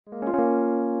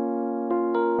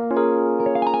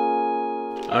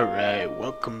Alright,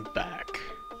 welcome back.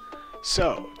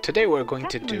 So, today we're going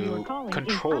to do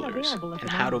controllers and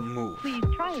how to move.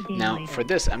 Now, for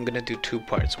this, I'm going to do two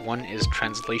parts. One is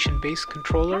translation-based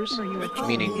controllers,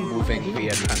 meaning moving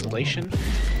via translation,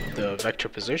 the vector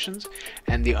positions,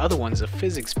 and the other one's a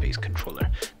physics-based controller.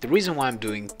 The reason why I'm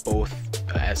doing both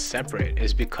as separate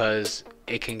is because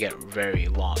it can get very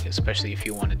long, especially if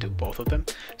you want to do both of them.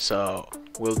 So,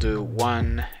 we'll do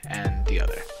one and the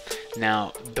other.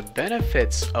 Now, the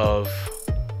benefits of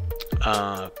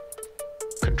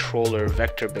controller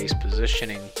vector-based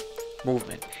positioning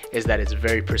movement is that it's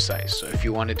very precise. So if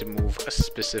you wanted to move a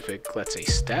specific, let's say,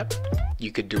 step,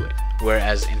 you could do it.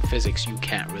 Whereas in physics, you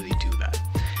can't really do that.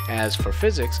 As for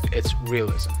physics, it's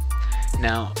realism.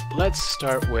 Now, let's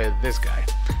start with this guy.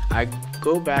 I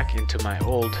go back into my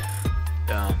old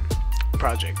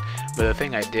project, but the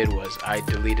thing I did was I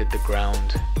deleted the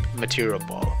ground material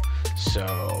ball.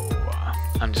 So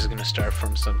I'm just gonna start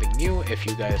from something new. If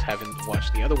you guys haven't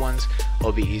watched the other ones,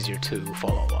 it'll be easier to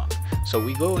follow along. So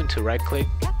we go into right click,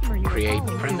 create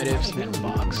primitives and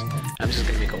box. I'm just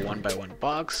gonna make a 1x1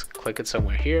 box, click it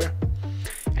somewhere here,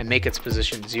 and make its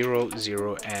position 0,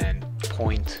 0, and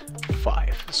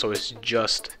 0.5. So it's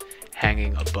just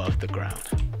hanging above the ground.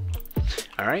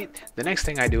 Alright, the next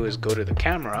thing I do is go to the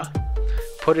camera,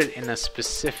 put it in a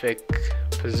specific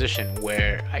position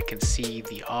where I can see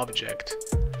the object,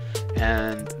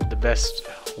 and the best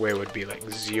way would be like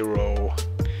 0,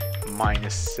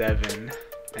 -7,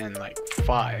 and like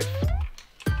 5,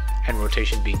 and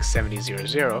rotation being 70, 0,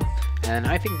 0, and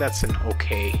I think that's an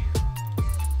okay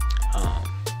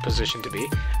position to be.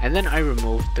 And then I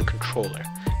remove the controller.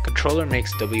 Controller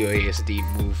makes WASD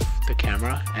move the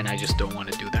camera, and I just don't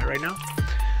want to do that right now.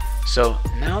 So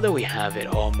now that we have it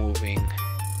all moving,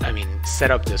 set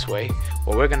up this way,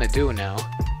 what we're gonna do now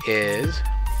is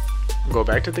go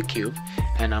back to the cube,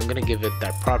 and I'm gonna give it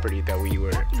that property that we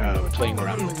were playing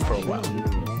around with for a while.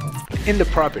 In the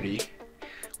property,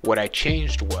 what I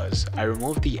changed was I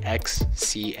removed the X,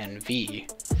 C, and V,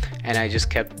 and I just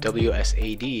kept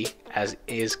WSAD as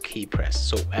is key pressed.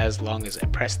 So as long as I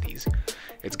press these,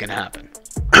 it's gonna happen.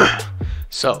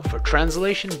 So for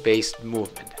translation-based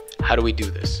movement, how do we do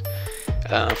this?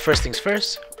 First things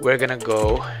first, we're gonna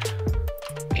go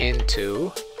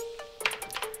into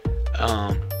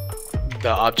the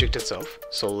object itself.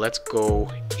 So let's go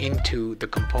into the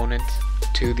component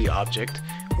to the object,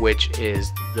 which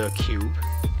is the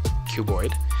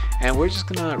cuboid, and we're just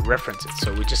gonna reference it.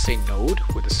 So we just say node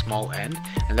with a small n,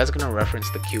 and that's gonna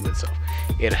reference the cube itself.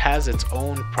 It has its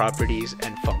own properties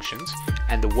and functions,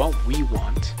 and the one we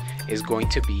want is going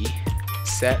to be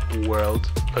set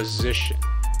world position.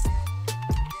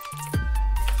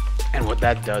 And what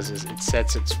that does is it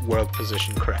sets its world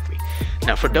position correctly.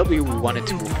 Now for W, we want it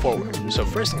to move forward. So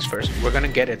first things first, we're gonna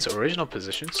get its original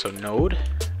position. So node,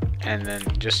 and then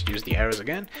just use the arrows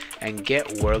again, and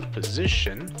get world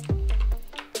position.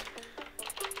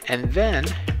 And then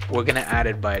we're gonna add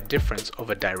it by a difference of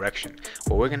a direction.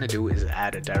 What we're gonna do is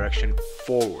add a direction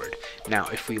forward. Now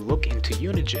if we look into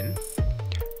Unigine,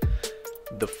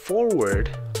 the forward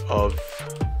of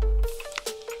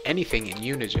anything in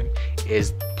Unigine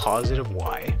is positive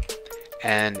Y,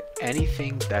 and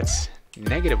anything that's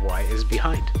negative Y is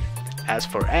behind. As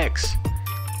for X,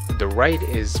 the right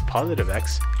is positive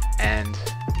X and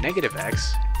negative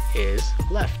X is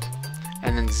left,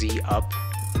 and then Z up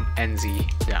and Z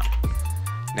down.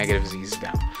 Negative Z is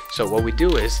down. So what we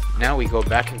do is now we go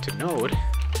back into node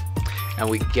and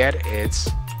we get its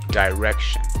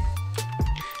direction.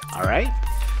 Alright,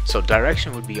 so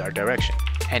direction would be our direction.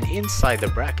 And inside the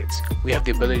brackets, we have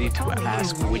the ability to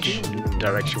ask which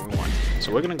direction we want.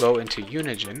 So we're gonna go into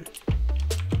Unigine,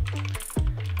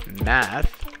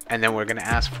 math, and then we're gonna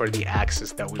ask for the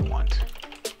axis that we want.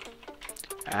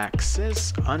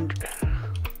 Axis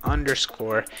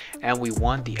underscore, and we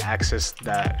want the axis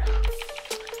that,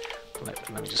 let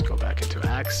me just go back into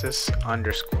axis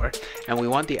underscore, and we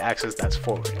want the axis that's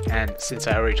forward. And since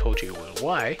I already told you it was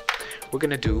Y, we're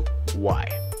gonna do Y.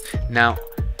 Now,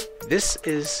 this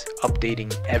is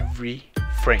updating every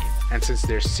frame, and since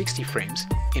there's 60 frames,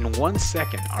 in 1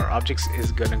 second our objects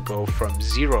is gonna go from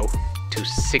 0 to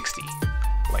 60,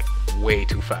 like way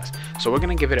too fast. So we're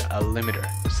gonna give it a limiter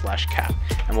 / cap,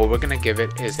 and what we're gonna give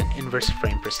it is an inverse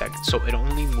frame per second, so it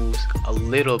only moves a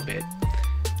little bit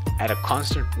at a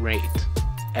constant rate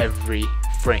every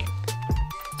frame,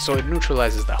 so it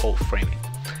neutralizes the whole framing.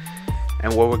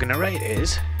 And what we're gonna write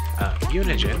is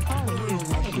Unigine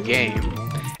game,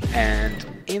 and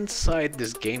inside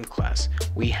this game class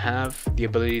we have the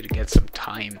ability to get some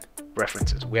time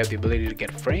references. We have the ability to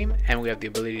get frame, and we have the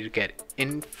ability to get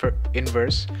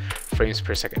inverse frames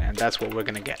per second, and that's what we're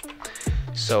gonna get.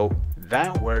 So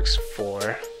that works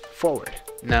for forward.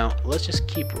 Now let's just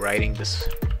keep writing this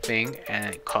thing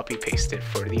and copy paste it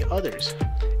for the others,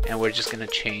 and we're just gonna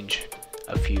change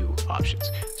a few options.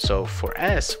 So for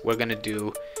S, we're gonna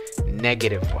do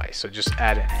 -y, so just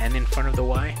add an n in front of the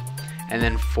y, and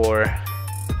then for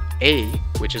A,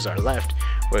 which is our left,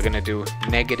 we're gonna do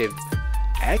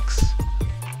 -x,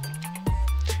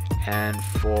 and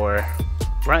for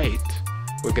right,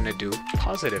 we're gonna do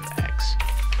 +x,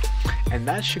 and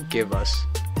that should give us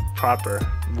proper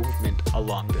movement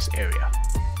along this area.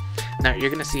 Now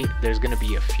you're gonna see there's gonna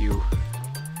be a few.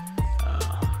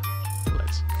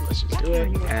 Let's just do it,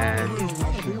 and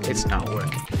it's not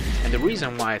working. And the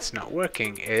reason why it's not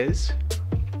working is,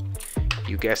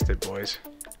 you guessed it, boys,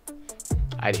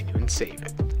 I didn't even save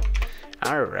it.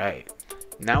 Alright,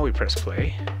 now we press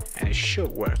play and it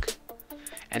should work.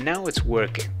 And now it's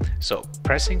working. So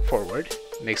pressing forward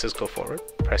makes us go forward,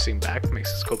 pressing back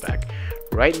makes us go back,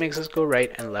 right makes us go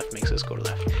right, and left makes us go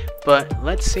left. But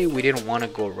let's say we didn't want to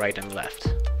go right and left.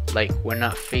 Like, we're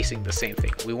not facing the same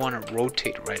thing. We want to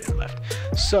rotate right and left.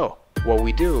 So what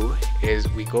we do is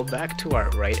we go back to our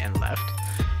right and left,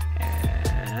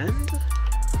 and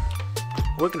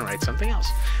we're gonna write something else.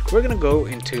 We're gonna go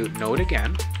into node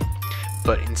again,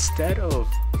 but instead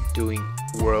of doing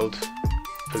world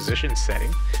position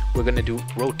setting, we're gonna do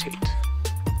rotate.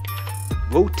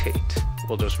 Rotate,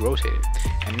 we'll just rotate it,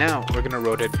 and now we're gonna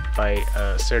rotate by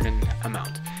a certain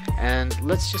amount, and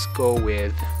let's just go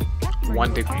with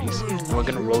 1 degree, and we're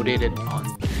gonna rotate it on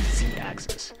the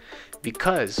z-axis,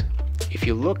 because if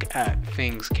you look at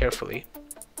things carefully,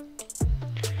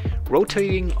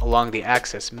 rotating along the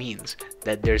axis means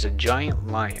that there's a giant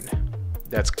line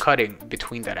that's cutting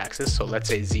between that axis, so let's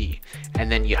say Z, and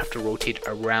then you have to rotate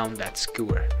around that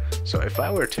skewer. So if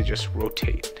I were to just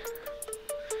rotate,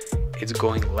 it's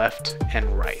going left and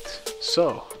right.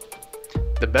 So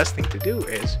the best thing to do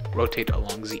is rotate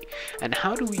along Z. And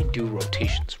how do we do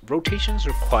rotations? Rotations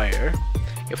require,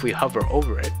 if we hover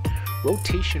over it,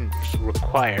 rotations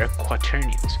require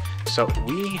quaternions. So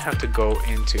we have to go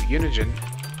into Unigine,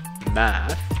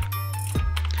 math,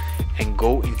 and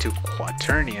go into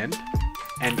quaternion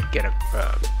and get a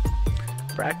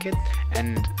bracket,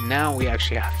 and now we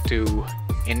actually have to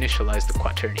initialize the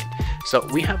quaternion. So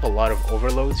we have a lot of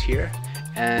overloads here,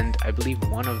 and I believe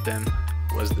one of them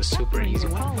was the super easy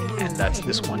one, and that's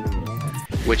this one,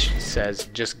 which says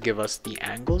just give us the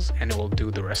angles and it will do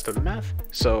the rest of the math.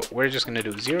 So we're just gonna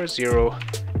do 0, 0,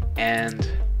 and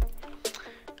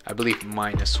I believe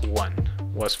 -1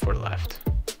 was for left.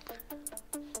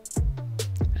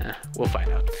 We'll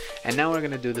find out. And now we're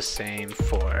gonna do the same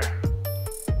for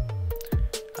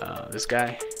this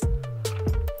guy,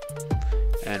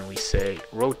 and we say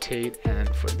rotate,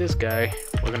 and for this guy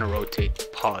we're gonna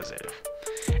rotate positive.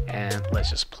 And let's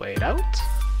just play it out.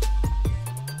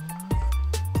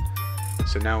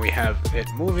 So now we have it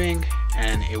moving,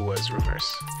 and it was reverse.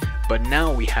 But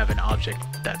now we have an object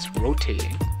that's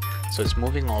rotating, so it's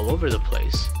moving all over the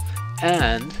place,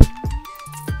 and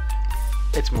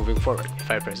it's moving forward.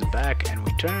 If I press it back and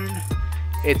we turn,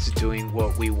 it's doing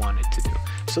what we want it to do.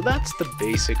 So that's the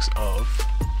basics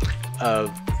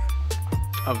of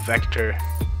vector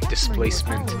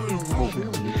displacement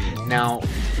movement. Now,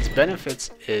 its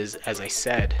benefits is, as I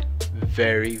said,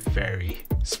 very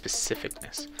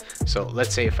specificness. So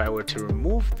let's say if I were to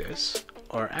remove this,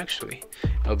 or actually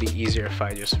it'll be easier if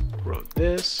I just wrote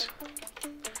this,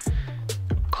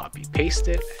 copy paste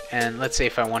it, and let's say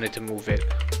if I wanted to move it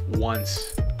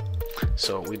once,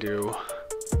 so we do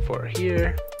for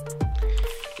here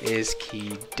is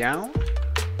key down,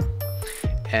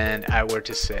 and I were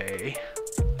to say,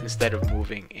 instead of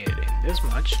moving it in this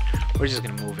much, we're just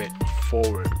gonna move it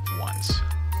forward once,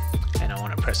 and I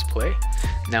want to press play.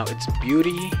 Now its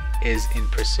beauty is in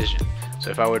precision, so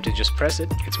if I were to just press it,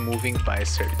 it's moving by a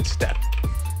certain step,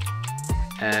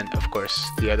 and of course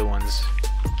the other one's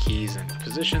keys and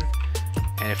position,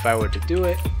 and if I were to do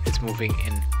it, it's moving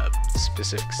in a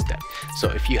specific step. So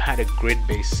if you had a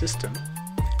grid-based system,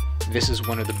 this is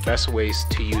one of the best ways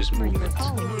to use movement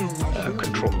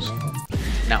controls.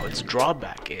 Now its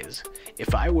drawback is,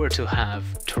 if I were to have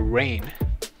terrain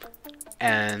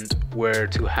and were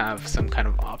to have some kind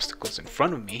of obstacles in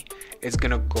front of me, it's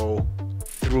gonna go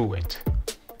through it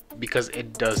because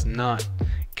it does not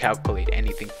calculate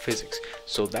anything physics.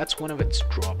 So that's one of its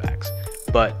drawbacks.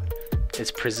 But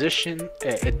its precision,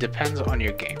 it depends on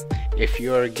your game. If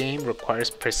your game requires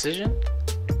precision,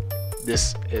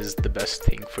 this is the best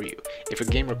thing for you. If a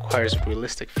game requires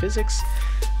realistic physics,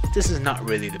 this is not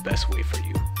really the best way for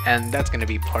you. And that's going to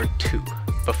be part 2.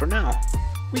 But for now,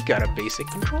 we got a basic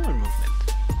controller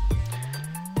movement.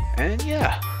 And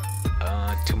yeah,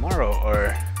 tomorrow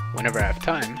or whenever I have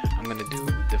time, I'm gonna do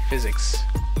the physics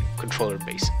controller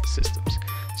based systems.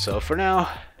 So for now,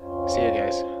 see you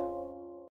guys.